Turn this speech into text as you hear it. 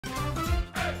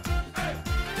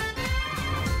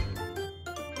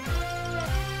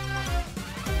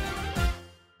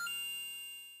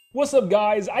What's up,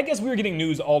 guys? I guess we're getting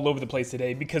news all over the place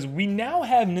today because we now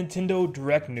have Nintendo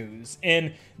Direct news,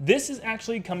 and this is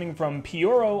actually coming from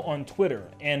Pioro on Twitter.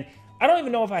 And I don't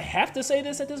even know if I have to say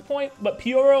this at this point, but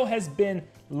Pioro has been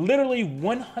literally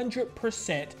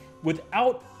 100%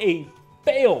 without a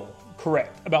fail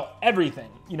correct about everything.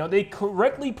 You know, they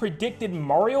correctly predicted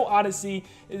Mario Odyssey.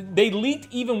 They leaked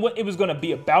even what it was going to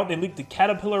be about. They leaked the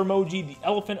caterpillar emoji, the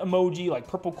elephant emoji, like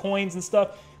purple coins and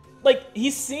stuff. Like,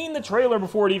 he's seen the trailer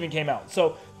before it even came out.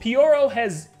 So Pioro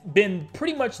has been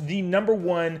pretty much the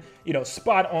 #1,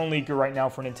 spot-on leaker right now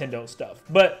for Nintendo stuff.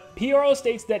 But Pioro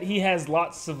states that he has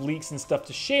lots of leaks and stuff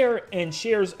to share, and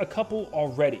shares a couple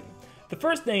already. The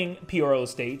first thing Pioro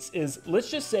states is, let's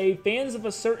just say fans of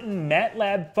a certain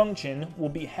MATLAB function will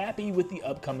be happy with the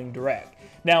upcoming Direct.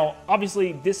 Now,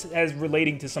 obviously, this is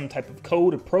relating to some type of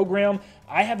code or program.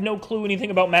 I have no clue anything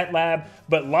about MATLAB,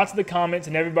 but lots of the comments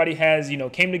and everybody has,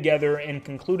 came together and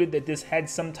concluded that this had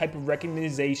some type of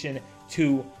recognition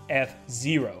to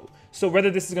F-Zero. So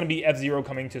whether this is going to be F-Zero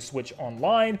coming to Switch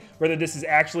Online, whether this is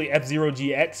actually F-Zero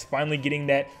GX finally getting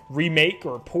that remake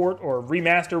or port or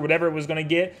remaster, whatever it was going to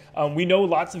get. We know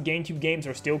lots of GameCube games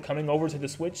are still coming over to the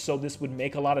Switch, so this would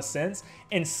make a lot of sense.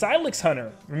 And Silex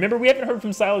Hunter, remember, we haven't heard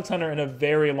from Silex Hunter in a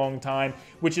very long time,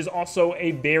 which is also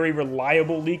a very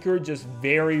reliable leaker, just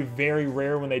very, very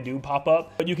rare when they do pop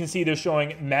up. But you can see they're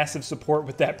showing massive support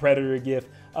with that Predator GIF.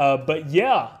 But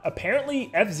yeah, apparently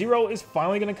F-Zero is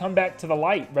finally going to come back to the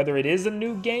light, whether it is a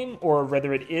new game or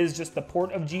whether it is just the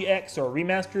port of GX or a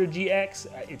remaster of GX,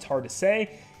 it's hard to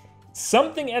say.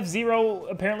 Something F-Zero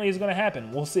apparently is going to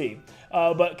happen, we'll see.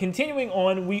 But continuing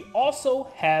on, we also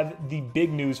have the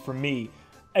big news for me.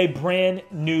 A brand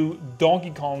new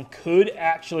Donkey Kong could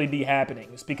actually be happening.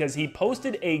 It's because he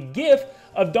posted a GIF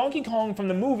of Donkey Kong from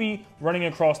the movie running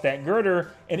across that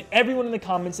girder, and everyone in the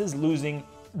comments is losing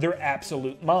their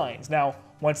absolute minds. Now,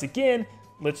 once again,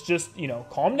 let's just,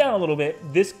 calm down a little bit.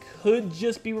 This could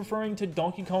just be referring to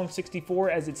Donkey Kong 64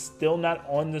 as it's still not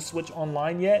on the Switch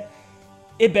Online yet.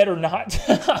 It better not.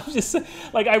 I'm just,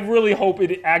 I really hope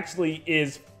it actually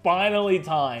is finally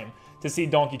time to see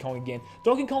Donkey Kong again.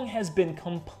 Donkey Kong has been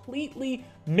completely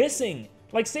missing.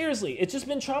 Like, seriously, it's just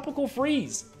been Tropical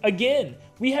Freeze. Again,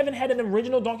 we haven't had an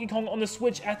original Donkey Kong on the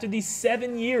Switch after these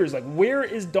 7 years. Like, where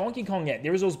is Donkey Kong at?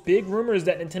 There was those big rumors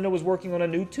that Nintendo was working on a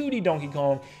new 2D Donkey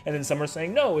Kong, and then some are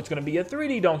saying, no, it's gonna be a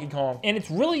 3D Donkey Kong. And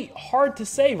it's really hard to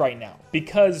say right now,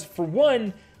 because for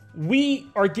one, we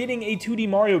are getting a 2D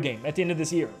Mario game at the end of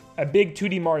this year. A big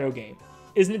 2D Mario game.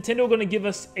 Is Nintendo gonna give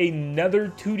us another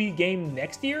 2D game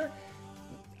next year?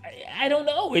 I don't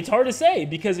know. It's hard to say,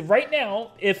 because right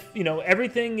now, if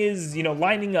everything is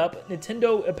lining up,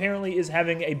 Nintendo apparently is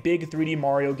having a big 3D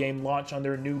Mario game launch on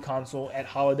their new console at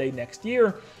holiday next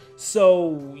year.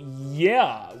 So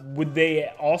yeah, would they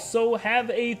also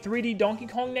have a 3D Donkey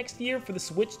Kong next year for the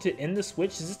Switch to end the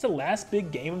Switch? Is this the last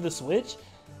big game of the Switch?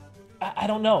 I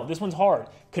don't know. This one's hard.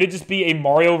 Could it just be a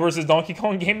Mario versus Donkey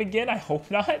Kong game again? I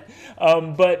hope not.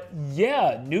 But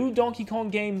yeah, new Donkey Kong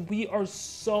game. We are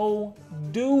so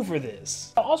due for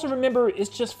this. Also remember, it's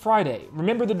just Friday.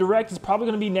 Remember, the Direct is probably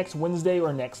going to be next Wednesday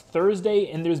or next Thursday,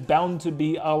 and there's bound to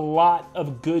be a lot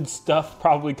of good stuff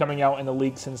probably coming out in the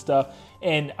leaks and stuff.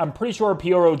 And I'm pretty sure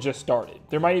Pioro just started.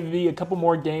 There might even be a couple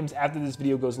more games after this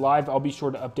video goes live. I'll be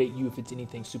sure to update you if it's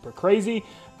anything super crazy.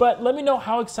 But let me know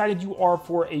how excited you are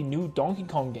for a new Donkey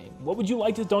Kong game. What would you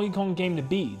like this Donkey Kong game to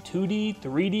be? 2D,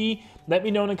 3D? Let me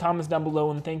know in the comments down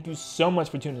below, and thank you so much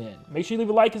for tuning in. Make sure you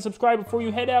leave a like and subscribe before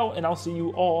you head out, and I'll see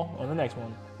you all on the next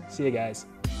one. See you guys.